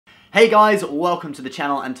Hey guys, welcome to the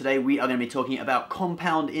channel, and today we are going to be talking about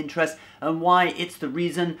compound interest and why it's the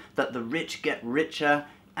reason that the rich get richer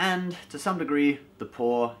and, to some degree, the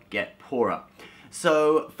poor get poorer.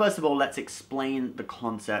 So first of all, let's explain the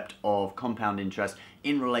concept of compound interest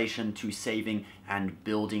in relation to saving and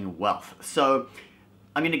building wealth. So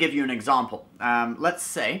I'm going to give you an example. Let's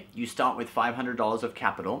say you start with $500 of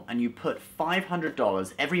capital and you put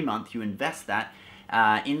 $500 every month, you invest that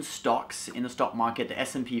in stocks, in the stock market, the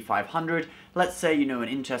S&P 500. Let's say, you know, an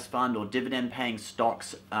interest fund or dividend paying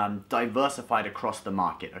stocks diversified across the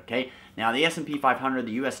market, okay? Now the S&P 500,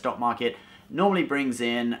 the US stock market, normally brings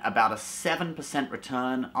in about a 7%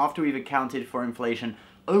 return after we've accounted for inflation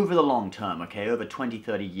over the long term, okay, over 20,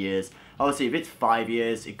 30 years. Obviously, if it's 5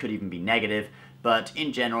 years, it could even be negative, but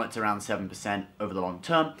in general, it's around 7% over the long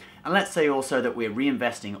term. And let's say also that we're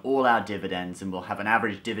reinvesting all our dividends and we'll have an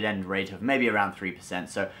average dividend rate of maybe around 3%.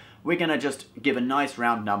 So we're gonna just give a nice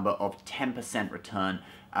round number of 10% return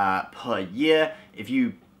per year. If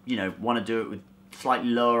you wanna do it with slightly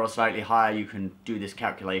lower or slightly higher, you can do this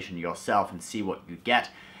calculation yourself and see what you get.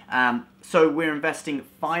 So we're investing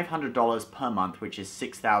 $500 per month, which is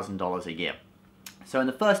 $6,000 a year. So in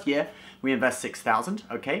the first year, we invest $6,000,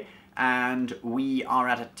 okay? And we are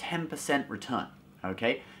at a 10% return,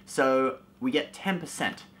 okay? So we get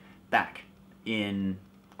 10% back in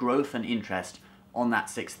growth and interest on that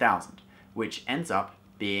 6,000, which ends up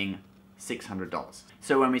being $600.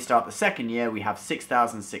 So when we start the second year, we have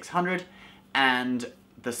 6,600, and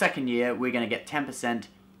the second year, we're gonna get 10%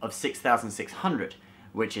 of 6,600,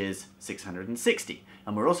 which is 660.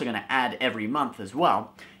 And we're also gonna add every month as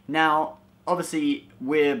well. Now, obviously,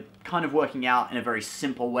 we're kind of working out in a very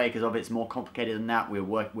simple way because it's more complicated than that.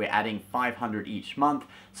 We're adding 500 each month,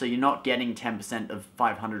 so you're not getting 10% of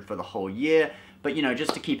 500 for the whole year. But you know,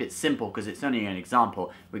 just to keep it simple, because it's only an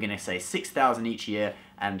example, we're going to say 6,000 each year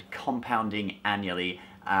and compounding annually.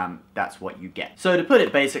 That's what you get. So to put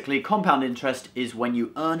it basically, compound interest is when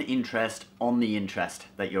you earn interest on the interest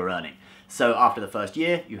that you're earning. So after the first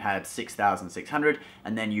year, you had 6,600,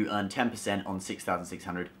 and then you earn 10% on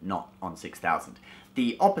 6,600, not on 6,000.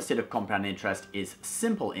 The opposite of compound interest is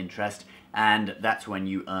simple interest, and that's when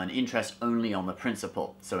you earn interest only on the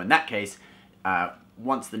principal. So in that case,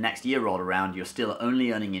 once the next year rolled around, you're still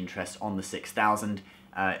only earning interest on the 6,000,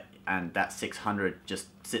 and that 600 just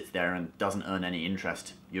sits there and doesn't earn any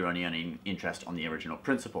interest. You're only earning interest on the original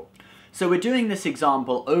principal. So we're doing this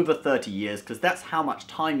example over 30 years because that's how much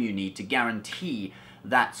time you need to guarantee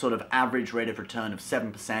that sort of average rate of return of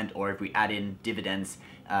 7%, or if we add in dividends,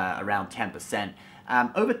 around 10%.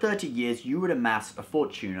 Over 30 years, you would amass a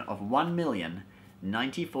fortune of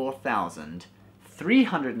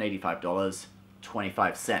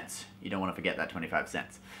 $1,094,385.25. You don't want to forget that 25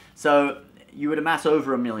 cents. So you would amass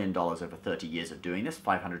over $1 million over 30 years of doing this,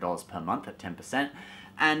 $500 per month at 10%.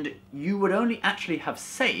 And you would only actually have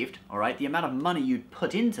saved, all right, the amount of money you'd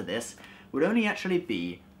put into this would only actually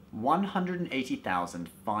be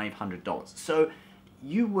 $180,500. So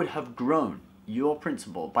you would have grown your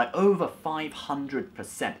principal by over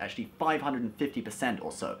 500%, actually 550%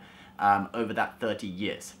 or so, over that 30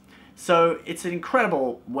 years. So it's an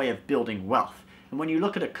incredible way of building wealth. And when you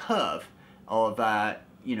look at a curve of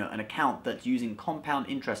you know, an account that's using compound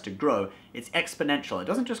interest to grow, it's exponential. It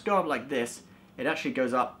doesn't just go up like this. It actually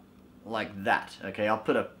goes up like that. Okay, I'll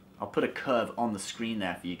put a curve on the screen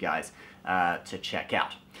there for you guys to check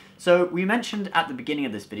out. So we mentioned at the beginning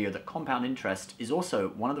of this video that compound interest is also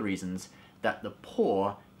one of the reasons that the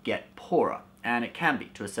poor get poorer, and it can be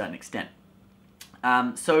to a certain extent.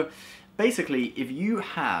 So basically, if you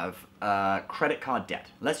have credit card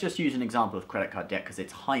debt, let's just use an example of credit card debt because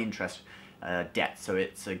it's high interest debt, so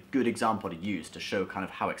it's a good example to use to show kind of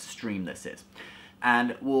how extreme this is.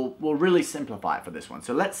 And we'll really simplify it for this one.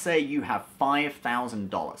 So let's say you have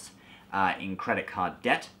 $5,000 in credit card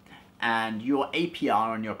debt, and your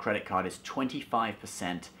APR on your credit card is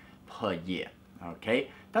 25% per year. Okay,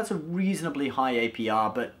 that's a reasonably high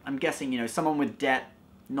APR, but I'm guessing, you know, someone with debt,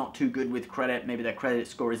 not too good with credit, maybe their credit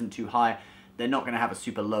score isn't too high, they're not going to have a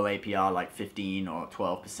super low APR like 15 or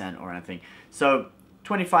 12% or anything. So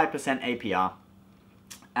 25% APR,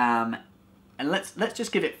 and let's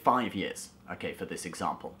just give it 5 years. Okay, for this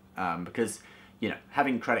example, because, you know,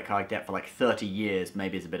 having credit card debt for like 30 years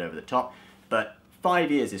maybe is a bit over the top, but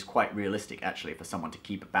 5 years is quite realistic actually for someone to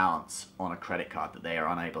keep a balance on a credit card that they are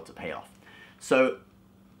unable to pay off. So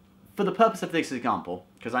for the purpose of this example,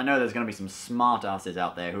 because I know there's going to be some smart asses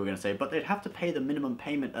out there who are going to say, but they'd have to pay the minimum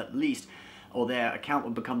payment at least, or their account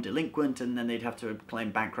would become delinquent and then they'd have to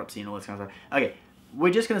claim bankruptcy and all this kind of stuff. Okay,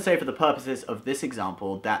 we're just going to say for the purposes of this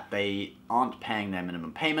example that they aren't paying their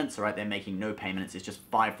minimum payments, all right? They're making no payments. It's just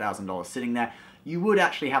 $5,000 sitting there. You would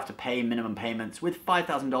actually have to pay minimum payments. With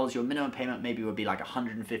 $5,000, your minimum payment maybe would be like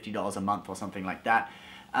 $150 a month or something like that.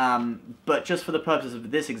 But just for the purposes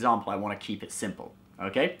of this example, I want to keep it simple,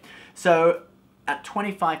 okay? So at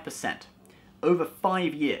 25%, over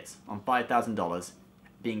 5 years on $5,000,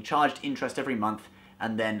 being charged interest every month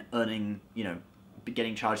and then earning,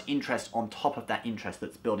 getting charged interest on top of that interest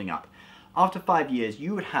that's building up. After 5 years,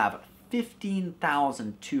 you would have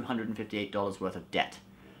 $15,258 worth of debt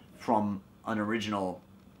from an original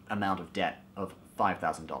amount of debt of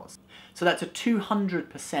 $5,000. So that's a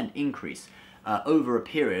 200% increase over a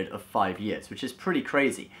period of 5 years, which is pretty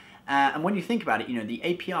crazy. And when you think about it, the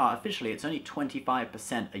APR officially it's only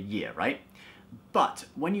 25% a year, right? But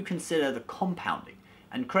when you consider the compounding,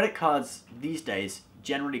 and credit cards these days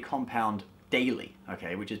generally compound daily,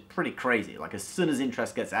 okay, which is pretty crazy. Like as soon as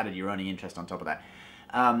interest gets added, you're earning interest on top of that.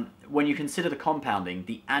 When you consider the compounding,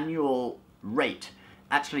 the annual rate,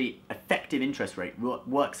 actually effective interest rate,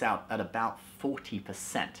 works out at about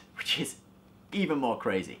 40%, which is even more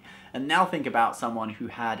crazy. And now think about someone who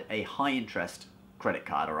had a high interest credit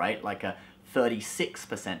card, all right, like a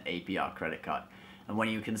 36% APR credit card. And when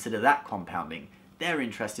you consider that compounding, their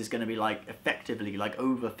interest is going to be like effectively like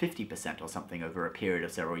over 50% or something over a period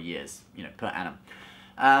of several years, per annum.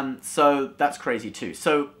 So that's crazy too.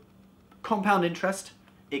 So compound interest,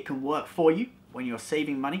 it can work for you when you're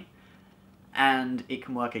saving money, and it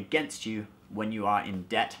can work against you when you are in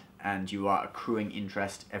debt and you are accruing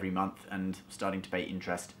interest every month and starting to pay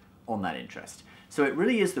interest on that interest. So it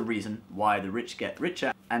really is the reason why the rich get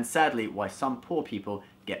richer, and sadly why some poor people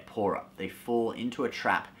get poorer. They fall into a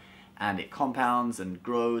trap, and it compounds and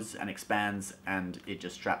grows and expands, and it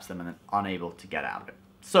just traps them and they're unable to get out of it.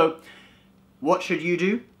 So what should you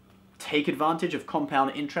do? Take advantage of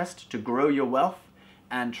compound interest to grow your wealth,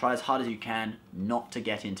 and try as hard as you can not to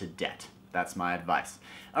get into debt. That's my advice.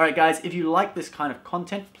 All right, guys, if you like this kind of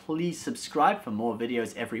content, please subscribe for more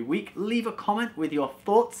videos every week. Leave a comment with your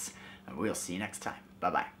thoughts, and we'll see you next time.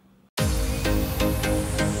 Bye-bye.